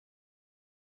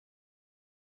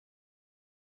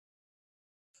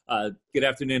Good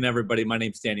afternoon, everybody. My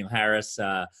name's Daniel Harris.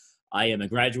 I am a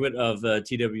graduate of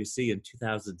TWC in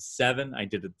 2007. I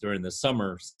did it during the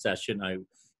summer session. I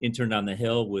interned on the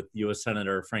Hill with U.S.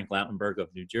 Senator Frank Lautenberg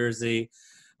of New Jersey.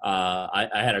 I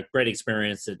had a great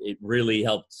experience. It really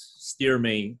helped steer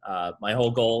me. My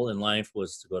whole goal in life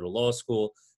was to go to law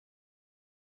school.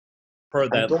 Per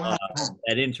that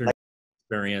internship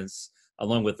experience,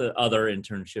 along with the other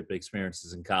internship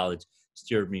experiences in college,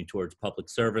 steered me towards public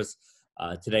service.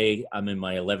 Today, I'm in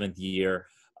my 11th year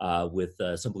with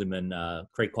Assemblyman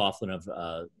Craig Coughlin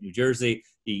of New Jersey.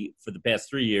 For the past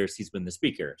 3 years, he's been the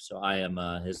speaker. So I am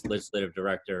his legislative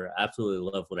director. Absolutely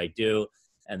love what I do.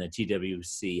 And the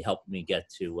TWC helped me get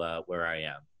to where I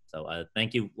am. So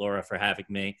thank you, Laura, for having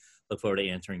me. Look forward to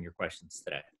answering your questions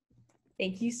today.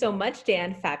 Thank you so much,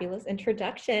 Dan. Fabulous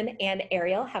introduction. And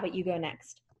Arielle, how about you go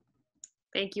next?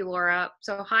 Thank you, Laura.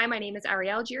 So hi, my name is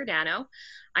Arielle Giordano.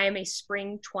 I am a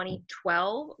spring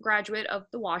 2012 graduate of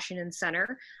the Washington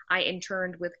Center. I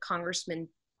interned with Congressman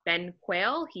Ben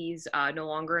Quayle. He's no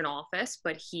longer in office,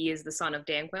 but he is the son of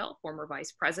Dan Quayle, former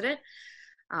vice president.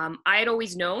 I had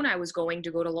always known I was going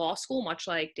to go to law school, much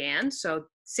like Dan, so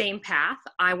same path.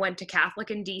 I went to Catholic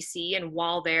in DC, and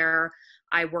while there,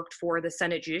 I worked for the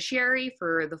Senate Judiciary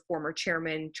for the former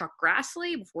chairman, Chuck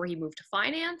Grassley, before he moved to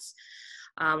finance.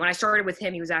 When I started with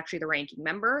him, he was actually the ranking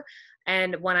member.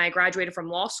 And when I graduated from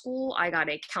law school, I got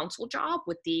a counsel job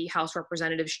with the House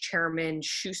Representatives Chairman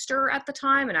Schuster at the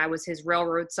time, and I was his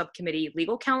railroad subcommittee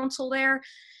legal counsel there.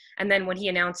 And then when he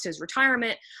announced his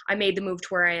retirement, I made the move to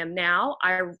where I am now.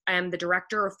 I am the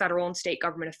Director of Federal and State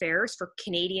Government Affairs for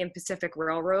Canadian Pacific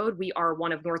Railroad. We are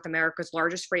one of North America's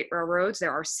largest freight railroads.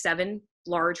 There are 7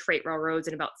 large freight railroads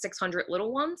and about 600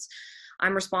 little ones.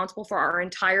 I'm responsible for our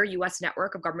entire U.S.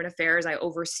 network of government affairs. I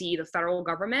oversee the federal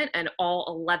government and all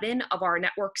 11 of our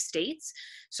network states.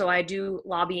 So I do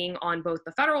lobbying on both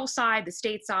the federal side, the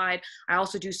state side. I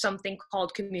also do something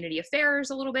called community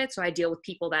affairs a little bit. So I deal with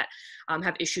people that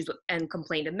have issues with and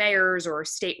complain to mayors or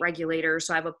state regulators.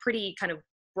 So I have a pretty kind of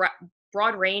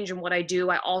broad range in what I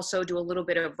do. I also do a little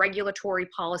bit of regulatory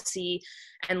policy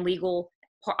and legal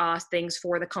things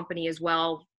for the company as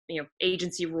well.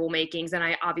 Agency rulemakings, and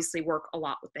I obviously work a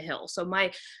lot with the Hill. So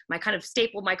my kind of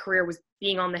staple of my career was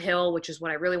being on the Hill, which is what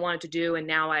I really wanted to do. And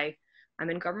now I'm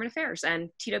in government affairs, and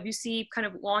TWC kind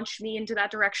of launched me into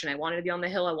that direction. I wanted to be on the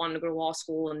Hill. I wanted to go to law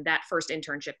school, and that first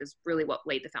internship is really what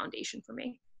laid the foundation for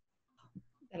me.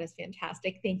 That is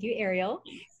fantastic. Thank you, Arielle.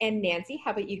 And Nancy,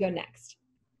 how about you go next?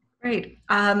 Great.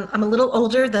 I'm a little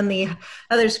older than the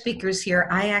other speakers here.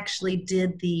 I actually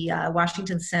did the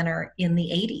Washington Center in the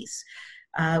 80s.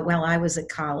 While I was at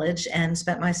college, and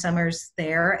spent my summers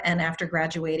there, and after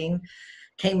graduating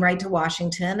came right to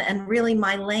Washington. And really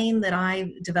my lane that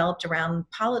I developed around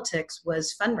politics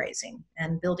was fundraising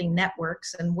and building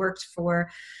networks, and worked for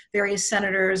various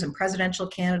senators and presidential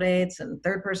candidates, and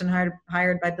third person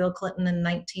hired by Bill Clinton in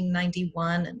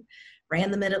 1991, and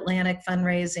ran the Mid-Atlantic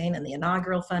fundraising and the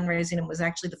inaugural fundraising, and was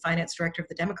actually the finance director of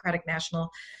the Democratic National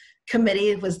Committee.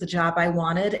 It was the job I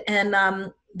wanted,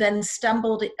 and then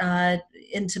stumbled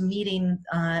into meeting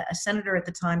a senator at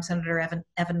the time, Senator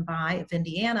Evan Bayh of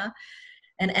Indiana,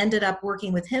 and ended up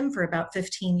working with him for about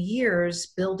 15 years,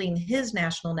 building his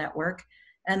national network.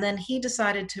 And then he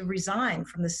decided to resign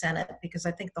from the Senate because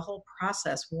I think the whole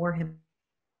process wore him.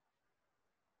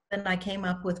 Then I came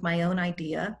up with my own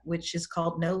idea, which is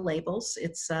called No Labels.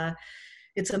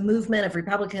 It's a movement of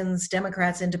Republicans,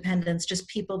 Democrats, independents, just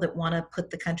people that want to put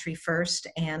the country first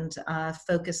and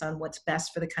focus on what's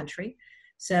best for the country.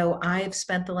 So I've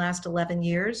spent the last 11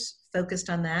 years focused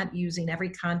on that, using every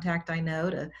contact I know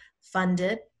to fund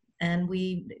it. And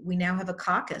we now have a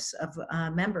caucus of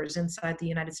members inside the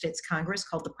United States Congress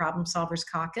called the Problem Solvers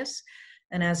Caucus.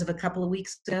 And as of a couple of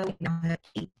weeks ago, we now have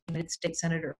 8 United States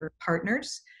Senator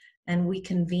partners, and we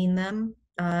convene them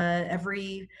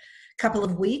every couple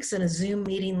of weeks in a Zoom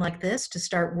meeting like this to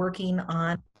start working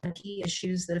on key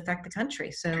issues that affect the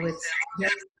country. So it's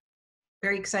very,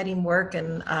 very exciting work,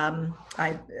 and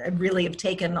I really have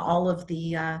taken all of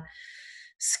the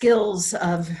skills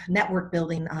of network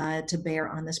building to bear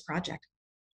on this project.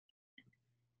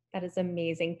 That is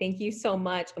amazing. Thank you so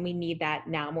much. And we need that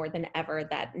now more than ever,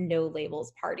 that no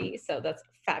labels party. So that's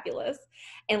fabulous.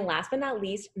 And last but not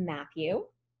least, Matthew.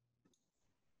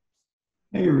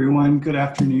 Hey everyone, good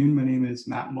afternoon. My name is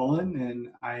Matt Mullin, and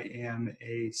I am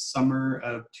a summer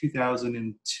of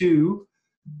 2002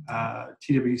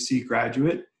 TWC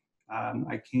graduate.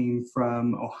 I came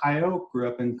from Ohio, grew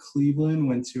up in Cleveland,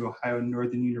 went to Ohio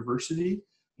Northern University,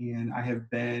 and I have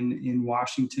been in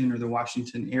Washington or the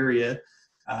Washington area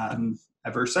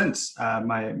ever since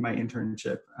my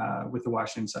internship with the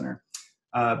Washington Center.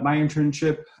 My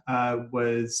internship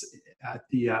was at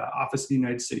the Office of the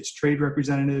United States Trade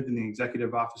Representative in the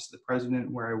Executive Office of the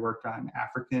President, where I worked on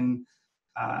African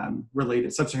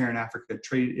related Sub-Saharan Africa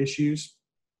trade issues.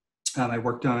 I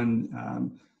worked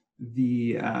on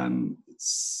the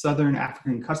Southern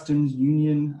African Customs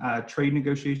Union trade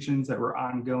negotiations that were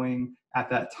ongoing at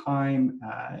that time,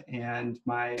 and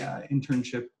my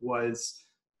internship was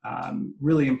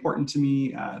really important to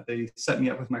me. They set me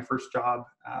up with my first job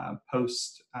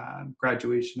post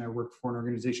graduation. I worked for an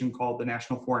organization called the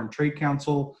National Foreign Trade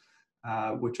Council,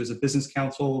 which was a business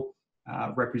council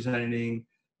representing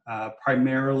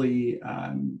primarily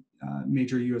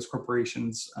major U.S.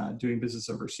 corporations doing business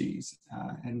overseas.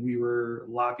 And we were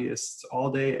lobbyists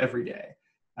all day, every day.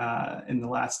 In the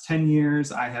last 10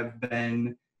 years, I have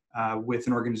been with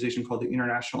an organization called the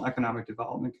International Economic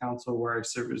Development Council, where I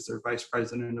serve as their Vice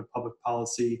President of Public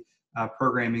Policy,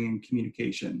 Programming, and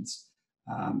Communications.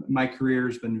 My career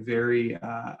has been very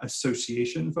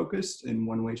association focused in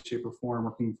one way, shape, or form,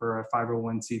 working for a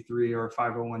 501c3 or a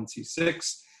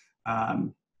 501c6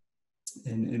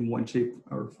 in one shape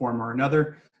or form or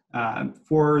another.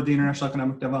 For the International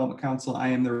Economic Development Council, I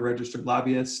am the registered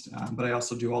lobbyist, but I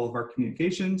also do all of our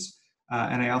communications.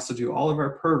 And I also do all of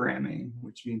our programming,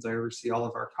 which means I oversee all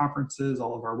of our conferences,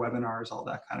 all of our webinars, all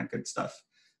that kind of good stuff.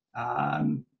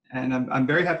 And I'm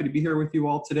very happy to be here with you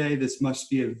all today. This must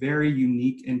be a very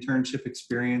unique internship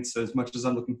experience. So as much as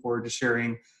I'm looking forward to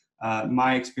sharing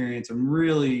my experience, I'm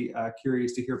really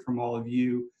curious to hear from all of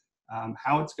you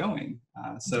how it's going.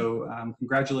 So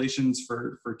congratulations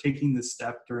for taking this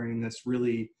step during this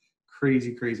really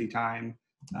crazy time.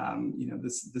 You know,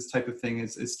 this type of thing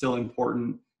is still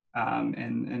important.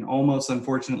 And almost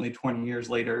unfortunately 20 years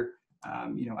later,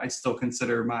 you know, I still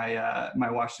consider my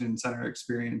Washington Center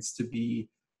experience to be,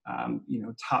 you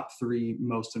know, top 3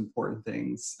 most important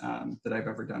things that I've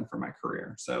ever done for my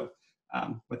career. So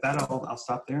with that, I'll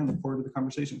stop there and look forward to the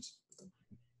conversations.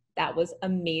 That was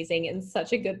amazing and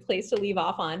such a good place to leave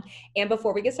off on. And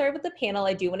before we get started with the panel,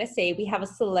 I do want to say we have a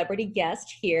celebrity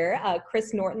guest here.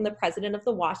 Chris Norton, the president of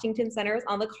the Washington Center, is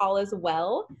on the call as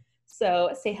well. So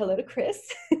say hello to Chris.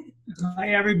 Hi,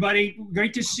 everybody.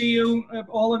 Great to see you,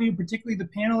 all of you, particularly the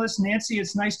panelists. Nancy,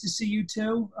 it's nice to see you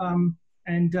too.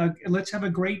 And let's have a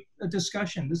great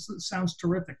discussion. This sounds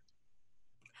terrific.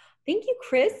 Thank you,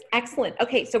 Chris. Excellent.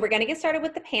 Okay, so we're going to get started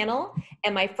with the panel.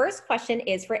 And my first question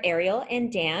is for Arielle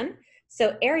and Dan.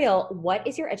 So Arielle, what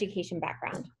is your education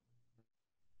background?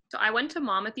 So I went to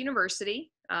Monmouth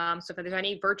University. So if there's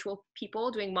any virtual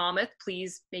people doing Monmouth,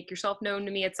 please make yourself known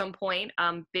to me at some point.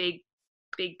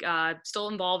 Still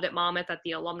involved at Monmouth at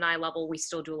the alumni level. We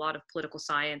still do a lot of political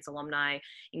science, alumni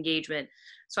engagement.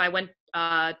 So I went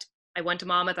to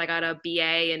Monmouth. I got a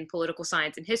BA in political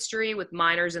science and history with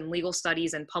minors in legal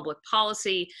studies and public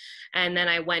policy. And then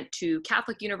I went to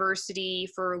Catholic University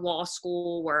for law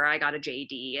school, where I got a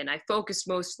JD. And I focused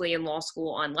mostly in law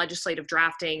school on legislative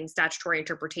drafting, statutory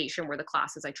interpretation, were the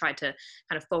classes I tried to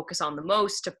kind of focus on the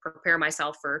most to prepare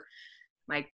myself for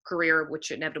my career,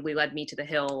 which inevitably led me to the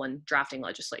Hill and drafting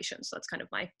legislation. So that's kind of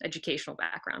my educational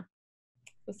background.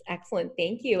 That's excellent.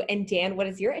 Thank you. And Dan, what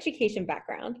is your education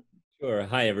background? Sure.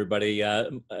 Hi, everybody.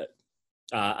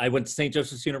 I went to St.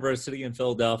 Joseph's University in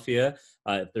Philadelphia.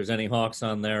 If there's any Hawks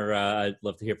on there, I'd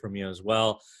love to hear from you as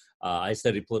well. I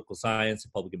studied political science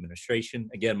and public administration.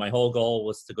 Again, my whole goal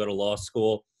was to go to law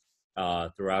school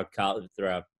throughout college,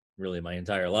 throughout really my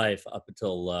entire life up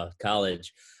until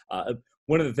college.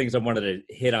 One of the things I wanted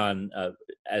to hit on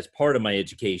as part of my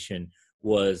education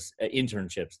was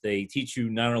internships. They teach you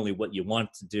not only what you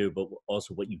want to do, but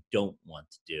also what you don't want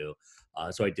to do.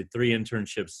 So I did 3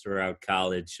 internships throughout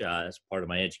college as part of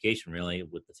my education, really,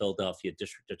 with the Philadelphia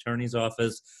District Attorney's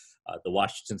Office, the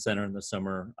Washington Center in the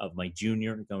summer of my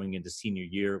junior, going into senior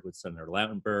year with Senator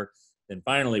Lautenberg. Then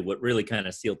finally, what really kind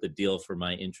of sealed the deal for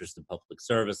my interest in public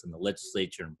service and the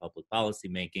legislature and public policy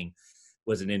making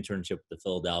was an internship with the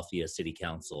Philadelphia City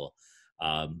Council,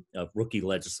 a rookie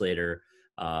legislator,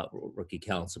 rookie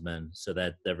councilman. So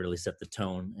that really set the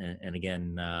tone, and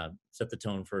again, set the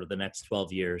tone for the next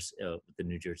 12 years with the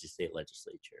New Jersey State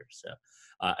Legislature. So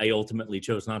I ultimately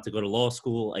chose not to go to law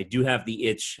school. I do have the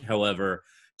itch, however,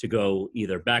 to go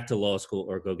either back to law school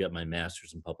or go get my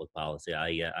master's in public policy.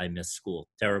 I missed school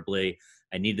terribly.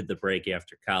 I needed the break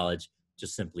after college,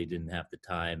 just simply didn't have the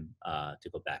time to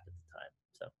go back at the time.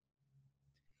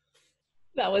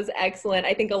 That was excellent.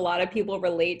 I think a lot of people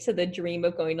relate to the dream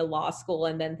of going to law school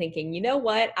and then thinking, you know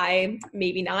what, I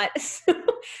maybe not.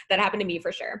 That happened to me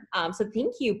for sure. So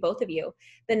thank you, both of you.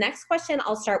 The next question,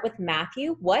 I'll start with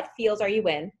Matthew. What fields are you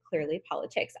in? Clearly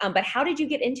politics, but how did you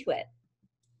get into it?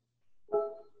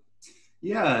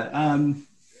 Yeah,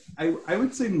 I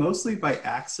would say mostly by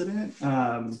accident.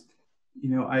 I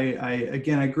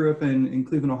grew up in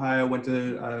Cleveland, Ohio, went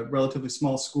to a relatively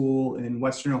small school in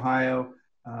Western Ohio,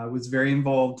 was very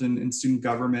involved in student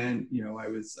government. I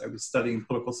was studying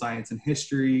political science and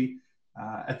history.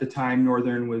 At the time,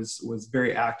 Northern was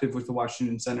very active with the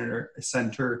Washington Center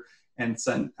and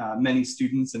sent many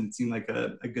students, and it seemed like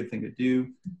a good thing to do.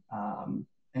 I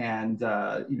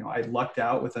lucked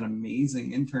out with an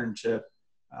amazing internship,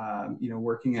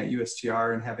 working at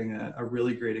USTR and having a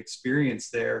really great experience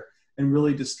there, and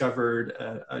really discovered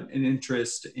an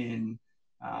interest in,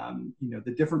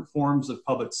 the different forms of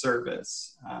public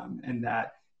service, and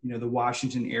that, the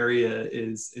Washington area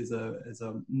is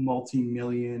a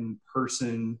multi-million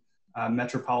person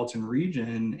metropolitan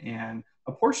region, and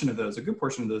a good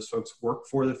portion of those folks work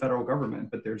for the federal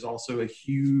government, but there's also a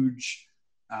huge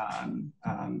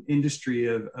industry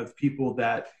of people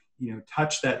that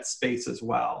touch that space as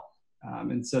well,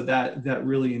 and so that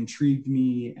really intrigued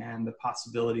me and the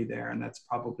possibility there, and that's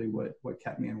probably what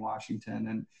kept me in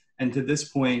Washington, and to this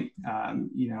point,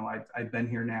 I've been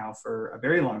here now for a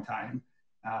very long time,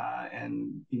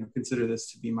 and consider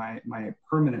this to be my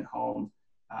permanent home,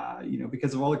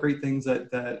 because of all the great things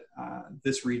that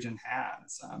this region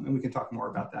has, and we can talk more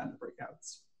about that in the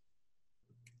breakouts.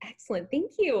 Excellent,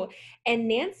 thank you. And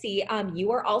Nancy,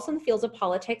 you are also in the fields of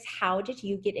politics. How did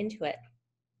you get into it?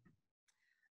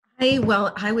 I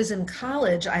was in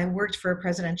college. I worked for a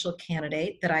presidential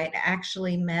candidate that I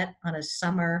actually met on a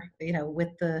summer,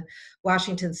 with the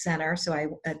Washington Center. So I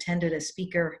attended a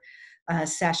speaker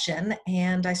session,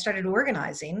 and I started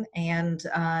organizing, and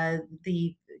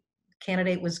the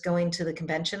candidate was going to the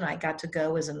convention. I got to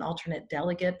go as an alternate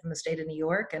delegate from the state of New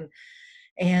York, and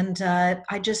I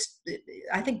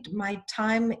think my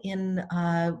time in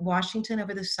Washington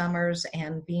over the summers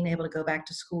and being able to go back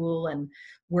to school and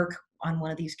work on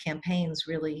one of these campaigns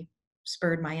really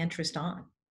spurred my interest on.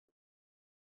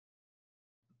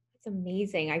 It's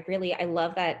amazing. I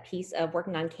love that piece of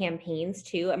working on campaigns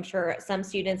too. I'm sure some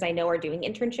students I know are doing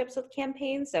internships with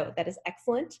campaigns, so that is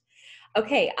excellent.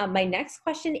 Okay, my next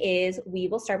question is, we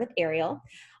will start with Arielle.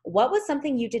 What was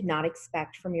something you did not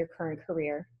expect from your current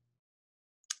career?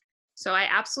 So I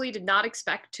absolutely did not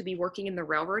expect to be working in the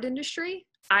railroad industry.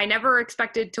 I never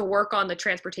expected to work on the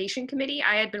Transportation Committee.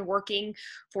 I had been working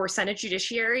for Senate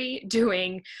Judiciary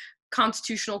doing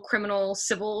constitutional, criminal,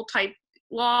 civil type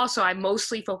law. So I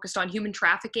mostly focused on human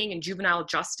trafficking and juvenile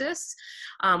justice,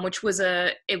 which was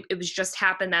it was just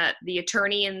happened that the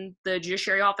attorney in the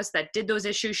judiciary office that did those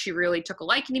issues, she really took a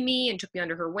liking to me and took me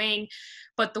under her wing.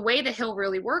 But the way the Hill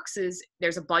really works is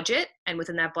there's a budget, and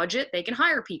within that budget, they can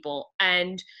hire people.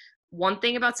 And one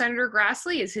thing about Senator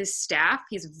Grassley is his staff.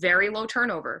 He's very low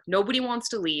turnover. Nobody wants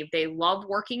to leave. They love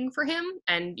working for him.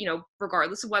 And,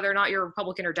 regardless of whether or not you're a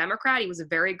Republican or Democrat, he was a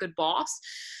very good boss.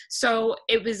 So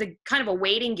it was a kind of a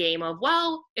waiting game of,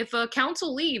 well, if a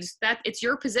council leaves, that it's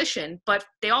your position. But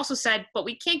they also said, but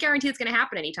we can't guarantee it's going to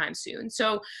happen anytime soon.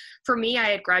 So for me, I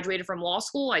had graduated from law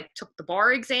school. I took the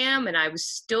bar exam, and I was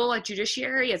still at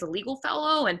Judiciary as a legal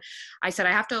fellow. And I said,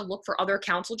 I have to look for other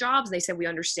council jobs. And they said, we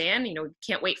understand,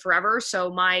 can't wait forever. So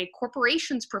my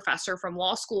corporations professor from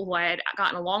law school, who I had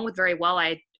gotten along with very well, I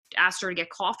had asked her to get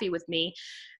coffee with me.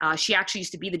 She actually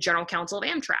used to be the general counsel of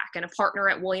Amtrak and a partner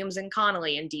at Williams and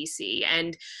Connolly in DC.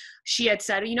 And she had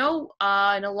said,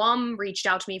 an alum reached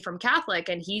out to me from Catholic,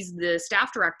 and he's the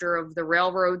staff director of the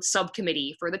railroad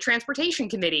subcommittee for the Transportation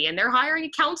Committee, and they're hiring a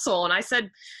counsel. And I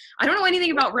said, I don't know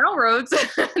anything about railroads.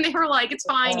 And they were like, it's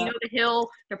fine. The Hill,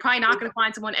 they're probably not going to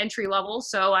find someone entry level.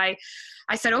 So I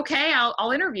said, okay,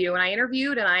 I'll interview. And I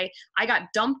interviewed, and I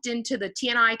got dumped into the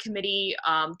T&I committee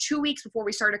 2 weeks before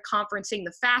we started conferencing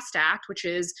the FAST Act, which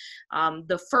is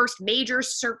the first major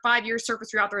 5-year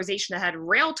surface reauthorization that had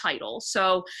rail title.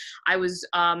 So I was,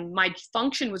 my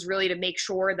function was really to make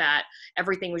sure that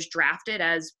everything was drafted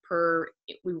as per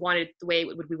we wanted, the way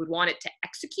we would want it to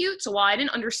execute. So while I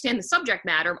didn't understand the subject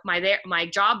matter, my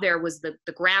job there was the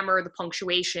grammar, the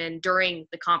punctuation during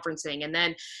the conferencing. And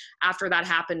then after that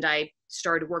happened, I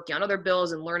started working on other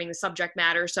bills and learning the subject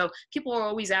matter. So people are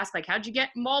always asked, like, how'd you get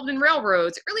involved in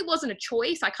railroads? It really wasn't a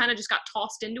choice. I kind of just got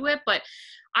tossed into it, but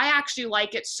I actually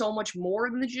like it so much more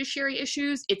than the judiciary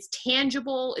issues. It's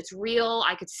tangible, it's real,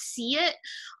 I could see it.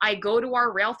 I go to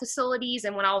our rail facilities,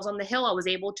 and when I was on the Hill, I was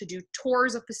able to do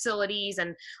tours of facilities,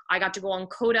 and I got to go on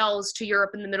CODELs to Europe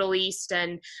and the Middle East,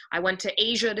 and I went to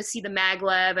Asia to see the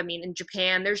maglev. I mean, in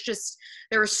Japan,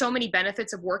 there are so many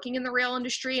benefits of working in the rail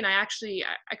industry, and I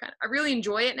really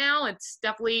enjoy it now. It's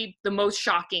definitely the most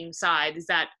shocking side, is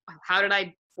that how did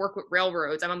I work with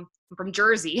railroads. I'm from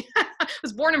Jersey. I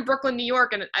was born in Brooklyn, New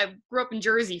York, and I grew up in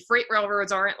Jersey. Freight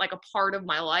railroads aren't like a part of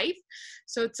my life.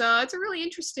 So it's a really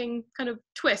interesting kind of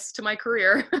twist to my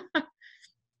career.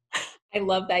 I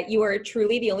love that. You are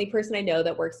truly the only person I know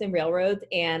that works in railroads,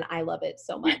 and I love it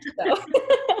so much. So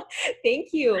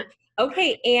thank you.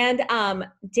 Okay, and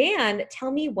Dan,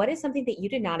 tell me, what is something that you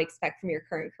did not expect from your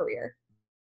current career?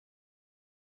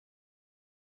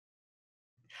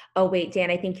 Oh, wait, Dan,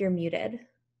 I think you're muted.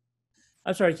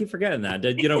 I'm sorry, I keep forgetting that.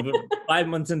 You know, 5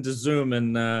 months into Zoom,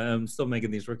 and I'm still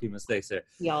making these rookie mistakes here.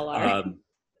 Y'all are.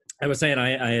 I was saying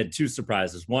I had two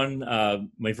surprises. One,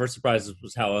 my first surprise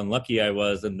was how unlucky I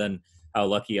was, and then how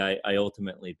lucky I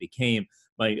ultimately became.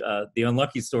 The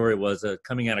unlucky story was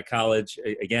coming out of college,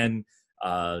 again,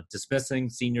 dismissing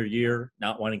senior year,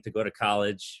 not wanting to go to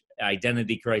college,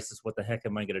 identity crisis. What the heck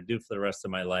am I going to do for the rest of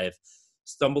my life?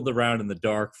 Stumbled around in the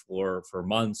dark for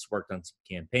months, worked on some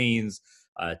campaigns,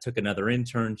 took another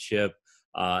internship,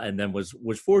 and then was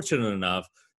fortunate enough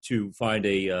to find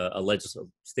a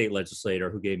state legislator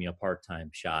who gave me a part-time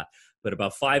shot. But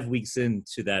about 5 weeks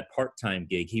into that part-time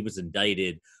gig, he was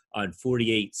indicted on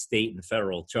 48 state and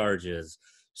federal charges.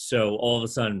 So all of a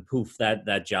sudden, poof,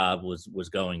 that job was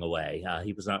going away.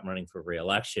 He was not running for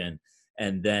re-election.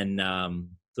 And then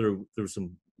through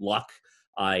some luck,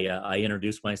 I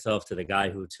introduced myself to the guy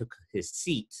who took his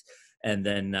seat. And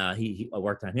then I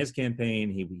worked on his campaign.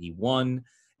 He won.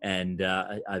 And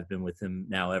I've been with him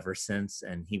now ever since.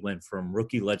 And he went from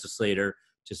rookie legislator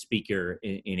to speaker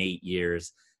in 8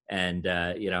 years. And,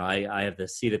 I have the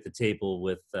seat at the table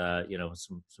with,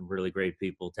 some really great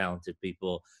people, talented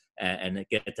people, and I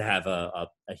get to have a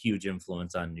huge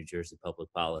influence on New Jersey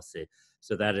public policy.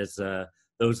 So that is,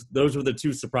 those were the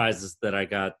two surprises that I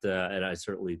got, and I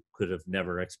certainly could have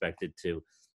never expected to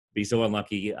be so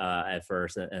unlucky at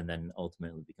first, and then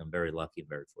ultimately become very lucky and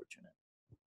very fortunate.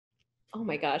 Oh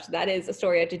my gosh, that is a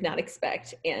story I did not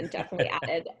expect, and definitely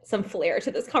added some flair to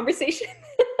this conversation.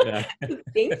 Yeah.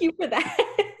 Thank you for that.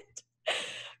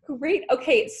 Great.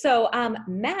 Okay, so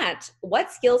Matt,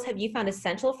 what skills have you found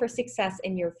essential for success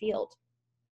in your field?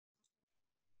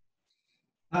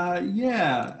 The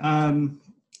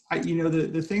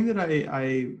thing that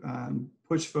I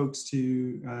push folks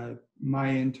to, my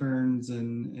interns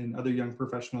and other young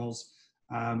professionals,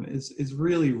 is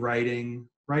really writing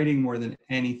more than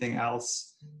anything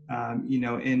else.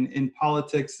 In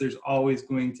politics, there's always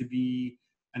going to be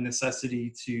a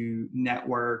necessity to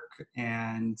network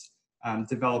and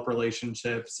develop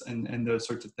relationships and those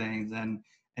sorts of things. And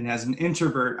as an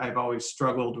introvert, I've always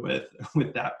struggled with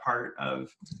that part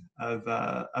of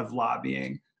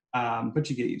lobbying, but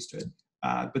you get used to it.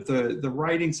 But the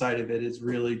writing side of it is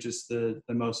really just the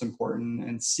most important,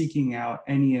 and seeking out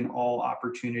any and all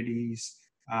opportunities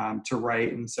to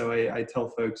write. And so I tell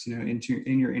folks, in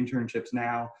your internships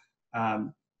now,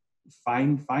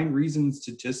 find reasons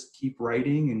to just keep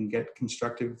writing and get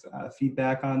constructive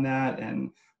feedback on that. And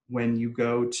when you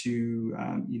go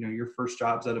to your first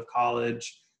jobs out of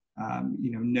college,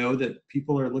 know that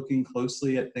people are looking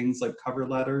closely at things like cover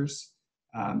letters.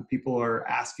 People are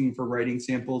asking for writing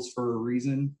samples for a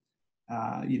reason.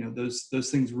 Those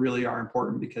things really are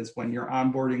important, because when you're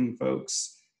onboarding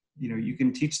folks, you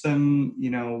can teach them,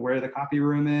 where the copy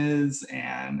room is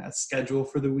and a schedule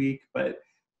for the week, but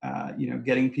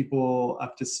getting people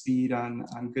up to speed on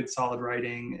good solid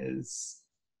writing is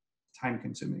time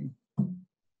consuming.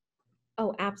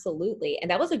 Oh, absolutely.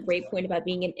 And that was a great point about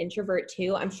being an introvert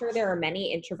too. I'm sure there are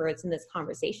many introverts in this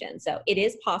conversation. So it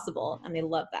is possible. And I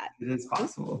love that. It is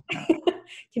possible. Yeah.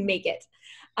 Can make it.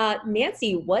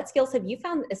 Nancy, what skills have you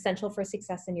found essential for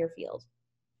success in your field?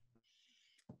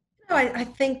 I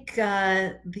think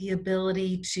the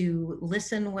ability to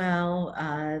listen well,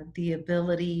 the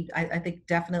ability, I think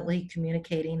definitely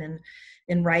communicating and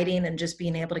in writing and just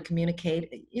being able to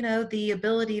communicate, the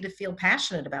ability to feel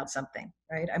passionate about something,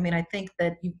 right? I mean, I think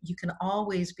that you can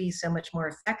always be so much more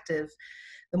effective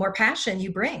the more passion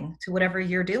you bring to whatever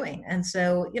you're doing. And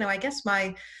so, I guess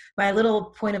my little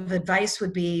point of advice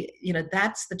would be,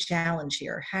 that's the challenge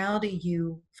here. How do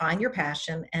you find your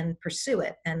passion and pursue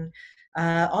it? And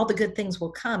all the good things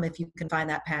will come if you can find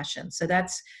that passion. So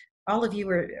that's, all of you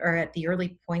are at the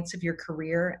early points of your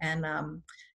career. And,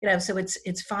 so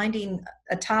it's finding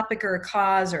a topic or a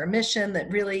cause or a mission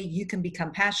that really you can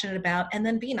become passionate about, and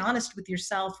then being honest with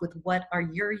yourself with what are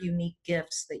your unique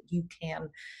gifts that you can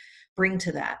bring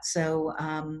to that. So,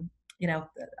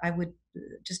 I would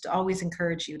just always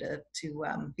encourage you to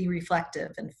be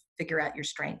reflective and figure out your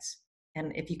strengths.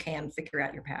 And if you can, figure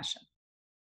out your passion.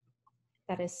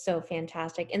 That is so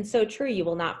fantastic and so true. You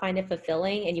will not find it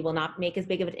fulfilling and you will not make as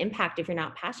big of an impact if you're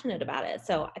not passionate about it.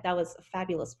 So that was a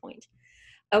fabulous point.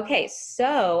 Okay,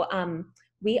 so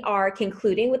we are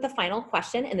concluding with the final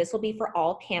question, and this will be for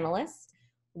all panelists.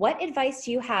 What advice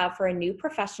do you have for a new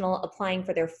professional applying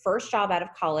for their first job out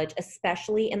of college,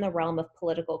 especially in the realm of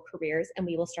political careers? And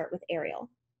we will start with Arielle.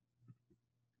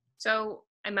 So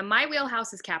my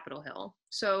wheelhouse is Capitol Hill.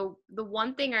 So the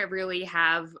one thing I really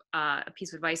have a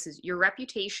piece of advice is your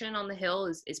reputation on the Hill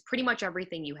is pretty much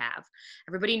everything you have.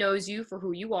 Everybody knows you for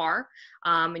who you are,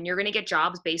 and you're going to get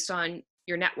jobs based on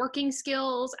your networking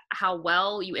skills, how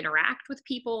well you interact with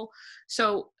people.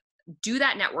 So do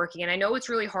that networking. And I know it's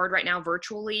really hard right now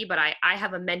virtually, but I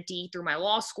have a mentee through my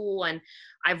law school, and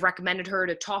I've recommended her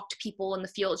to talk to people in the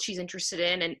field she's interested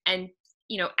in, and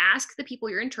you know, ask the people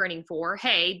you're interning for,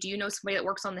 hey, do you know somebody that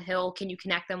works on the Hill? Can you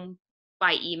connect them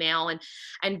by email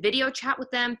and video chat with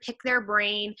them, pick their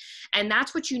brain. And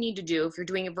that's what you need to do if you're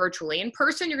doing it virtually. In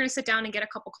person, you're going to sit down and get a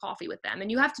cup of coffee with them. And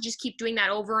you have to just keep doing that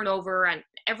over and over. And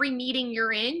every meeting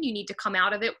you're in, you need to come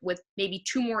out of it with maybe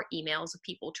 2 more emails of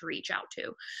people to reach out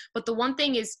to. But the one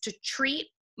thing is to treat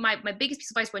my biggest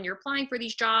piece of advice when you're applying for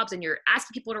these jobs and you're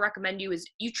asking people to recommend you is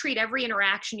you treat every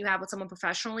interaction you have with someone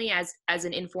professionally as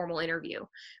an informal interview,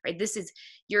 right? This is,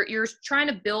 you're trying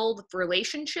to build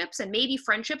relationships and maybe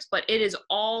friendships, but it is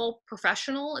all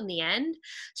professional in the end.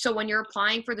 So when you're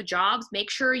applying for the jobs,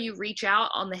 make sure you reach out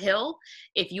on the Hill.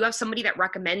 If you have somebody that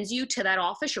recommends you to that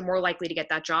office, you're more likely to get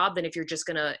that job than if you're just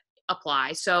going to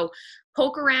apply. So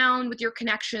poke around with your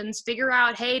connections, figure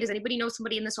out, hey, does anybody know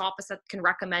somebody in this office that can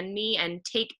recommend me? And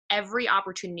take every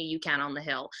opportunity you can on the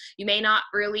Hill. You may not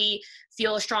really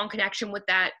feel a strong connection with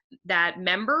that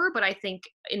member, but I think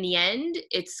in the end,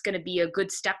 it's going to be a good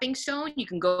stepping stone. You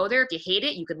can go there. If you hate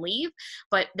it, you can leave.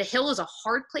 But the Hill is a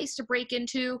hard place to break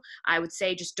into. I would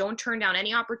say just don't turn down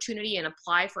any opportunity and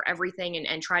apply for everything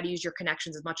and try to use your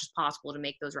connections as much as possible to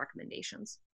make those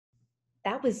recommendations.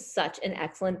 That was such an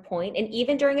excellent point. And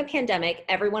even during a pandemic,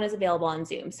 everyone is available on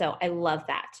Zoom. So I love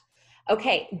that.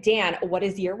 Okay, Dan, what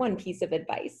is your one piece of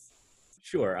advice?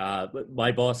 Sure.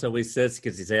 My boss always says,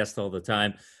 because he's asked all the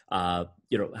time, how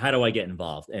do I get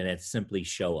involved? And it's simply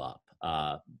show up.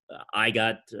 I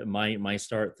got my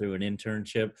start through an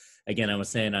internship. Again, I was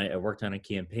saying I worked on a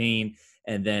campaign,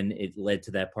 and then it led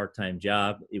to that part-time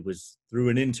job. It was through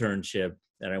an internship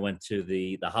that I went to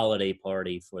the holiday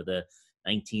party for the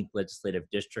 19th legislative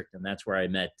district, and that's where I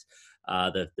met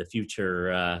the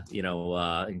future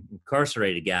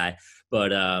incarcerated guy. But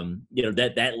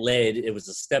that led, it was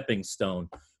a stepping stone.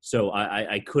 So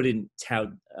I couldn't tout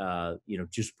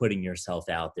just putting yourself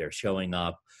out there, showing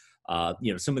up.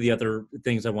 Some of the other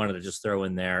things I wanted to just throw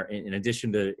in there, in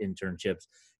addition to internships,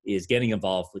 is getting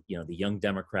involved with the Young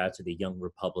Democrats or the Young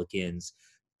Republicans.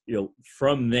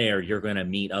 From there, you're going to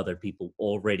meet other people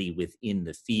already within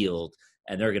the field,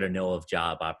 and they're going to know of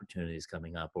job opportunities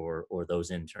coming up or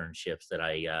those internships that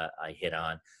I hit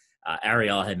on.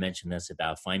 Arielle had mentioned this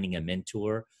about finding a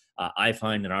mentor. I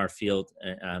find in our field,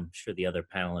 and I'm sure the other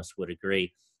panelists would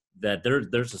agree, that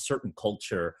there's a certain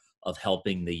culture of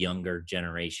helping the younger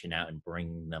generation out and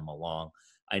bringing them along.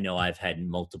 I know I've had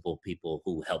multiple people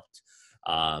who helped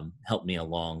me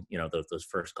along, those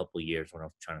first couple of years when I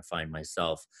was trying to find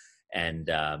myself, and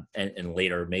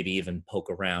later maybe even poke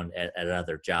around at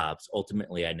other jobs.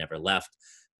 Ultimately, I never left,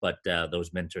 but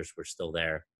those mentors were still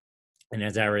there. And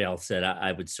as Arielle said,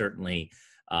 I would certainly,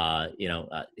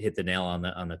 hit the nail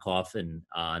on the coffin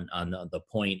on the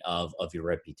point of your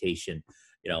reputation.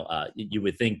 You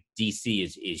would think DC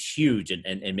is huge,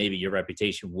 and maybe your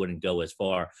reputation wouldn't go as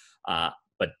far.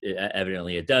 But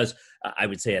evidently it does. I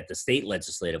would say at the state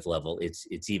legislative level,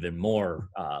 it's even more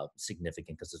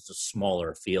significant because it's a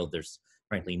smaller field. There's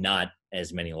frankly not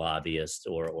as many lobbyists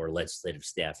or legislative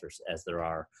staffers as there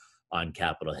are on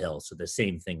Capitol Hill. So the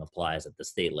same thing applies at the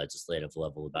state legislative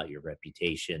level about your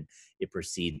reputation. It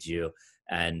precedes you.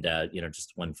 And,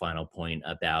 just one final point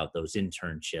about those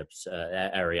internships.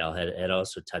 Arielle had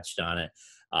also touched on it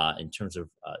in terms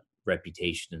of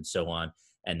reputation and so on.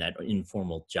 And that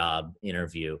informal job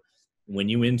interview. When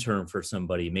you intern for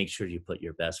somebody, make sure you put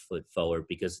your best foot forward,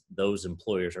 because those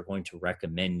employers are going to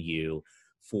recommend you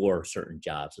for certain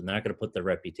jobs, and they're not going to put their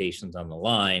reputations on the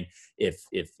line if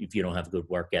you don't have a good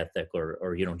work ethic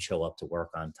or you don't show up to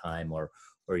work on time or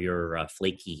you're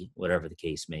flaky, whatever the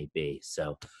case may be.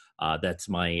 So that's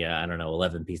my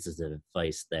 11 pieces of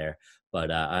advice there,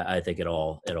 but I think it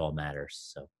all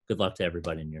matters. So good luck to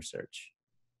everybody in your search.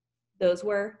 Those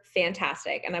were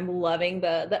fantastic. And I'm loving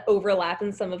the overlap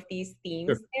in some of these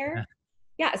themes there.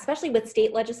 Yeah, especially with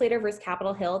state legislator versus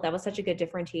Capitol Hill. That was such a good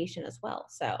differentiation as well.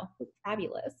 So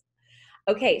fabulous.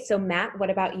 Okay, so Matt, what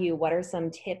about you? What are some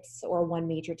tips or one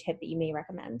major tip that you may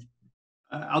recommend?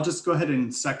 I'll just go ahead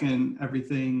and second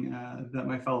everything that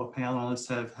my fellow panelists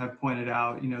have pointed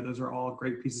out. Those are all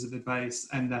great pieces of advice.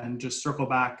 And then just circle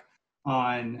back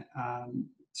on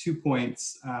 2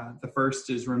 points. The first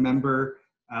is remember,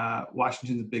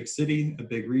 Washington's a big city, a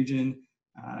big region.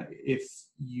 If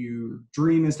your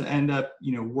dream is to end up,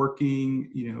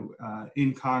 working,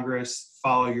 in Congress,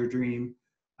 follow your dream.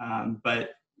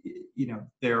 But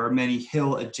there are many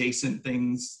Hill adjacent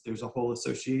things. There's a whole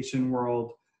association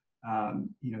world.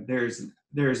 There's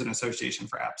an association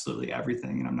for absolutely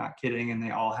everything, and I'm not kidding. And they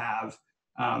all have,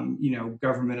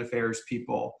 government affairs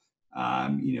people,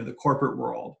 the corporate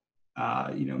world,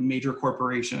 major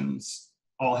corporations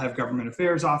all have government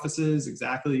affairs offices.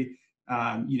 Exactly.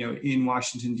 In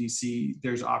Washington, D.C.,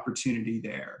 there's opportunity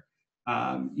there.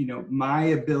 My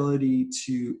ability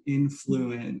to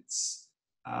influence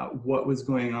what was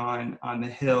going on the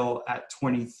Hill at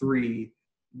 23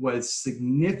 was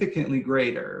significantly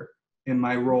greater in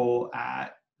my role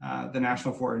at the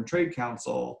National Foreign Trade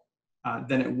Council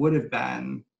than it would have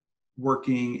been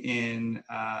working in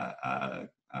a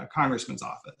congressman's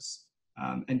office.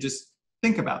 And just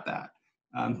think about that.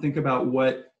 Think about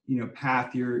what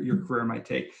path your career might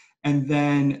take. And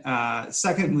then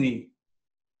secondly,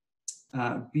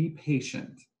 be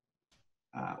patient.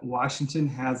 Washington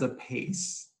has a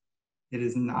pace. It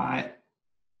is not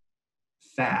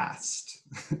fast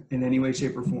in any way,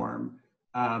 shape, or form,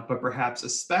 but perhaps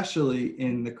especially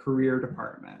in the career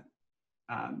department.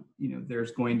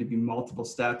 There's going to be multiple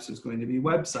steps. There's going to be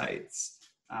websites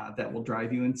that will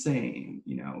drive you insane.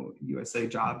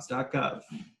 usajobs.gov.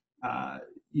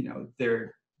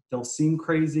 They'll seem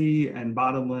crazy and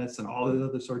bottomless and all the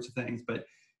other sorts of things, but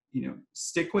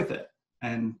stick with it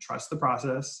and trust the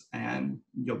process, and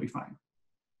you'll be fine.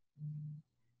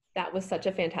 That was such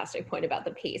a fantastic point about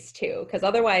the pace too, because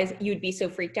otherwise you'd be so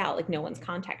freaked out, like no one's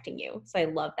contacting you. So I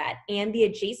love that. And the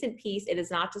adjacent piece, it is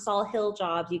not just all Hill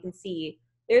jobs. You can see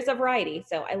there's a variety.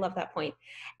 So I love that point.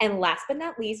 And last but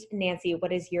not least, Nancy,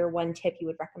 what is your one tip you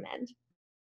would recommend?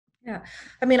 Yeah,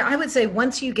 I mean, I would say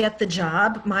once you get the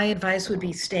job, my advice would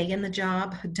be stay in the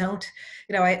job. Don't,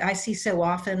 I see so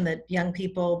often that young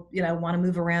people, want to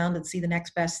move around and see the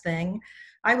next best thing.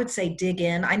 I would say dig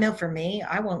in. I know for me,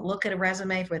 I won't look at a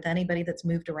resume with anybody that's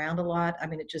moved around a lot. I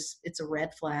mean, it's a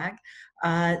red flag.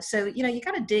 So, you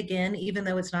got to dig in, even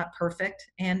though it's not perfect,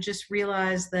 and just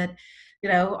realize that,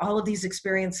 all of these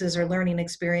experiences are learning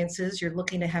experiences. You're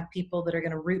looking to have people that are going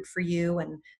to root for you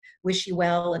and wish you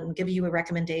well and give you a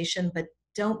recommendation, but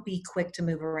don't be quick to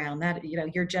move around. That,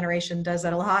 your generation does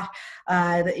that a lot,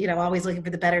 always looking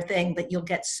for the better thing, but you'll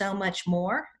get so much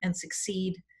more and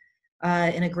succeed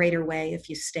in a greater way if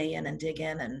you stay in and dig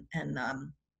in, and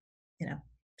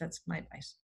that's my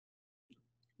advice.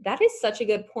 That is such a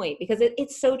good point, because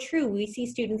it's so true. We see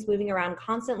students moving around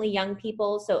constantly, young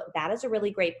people. So that is a really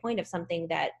great point of something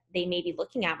that they may be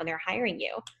looking at when they're hiring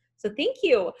you. So thank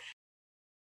you.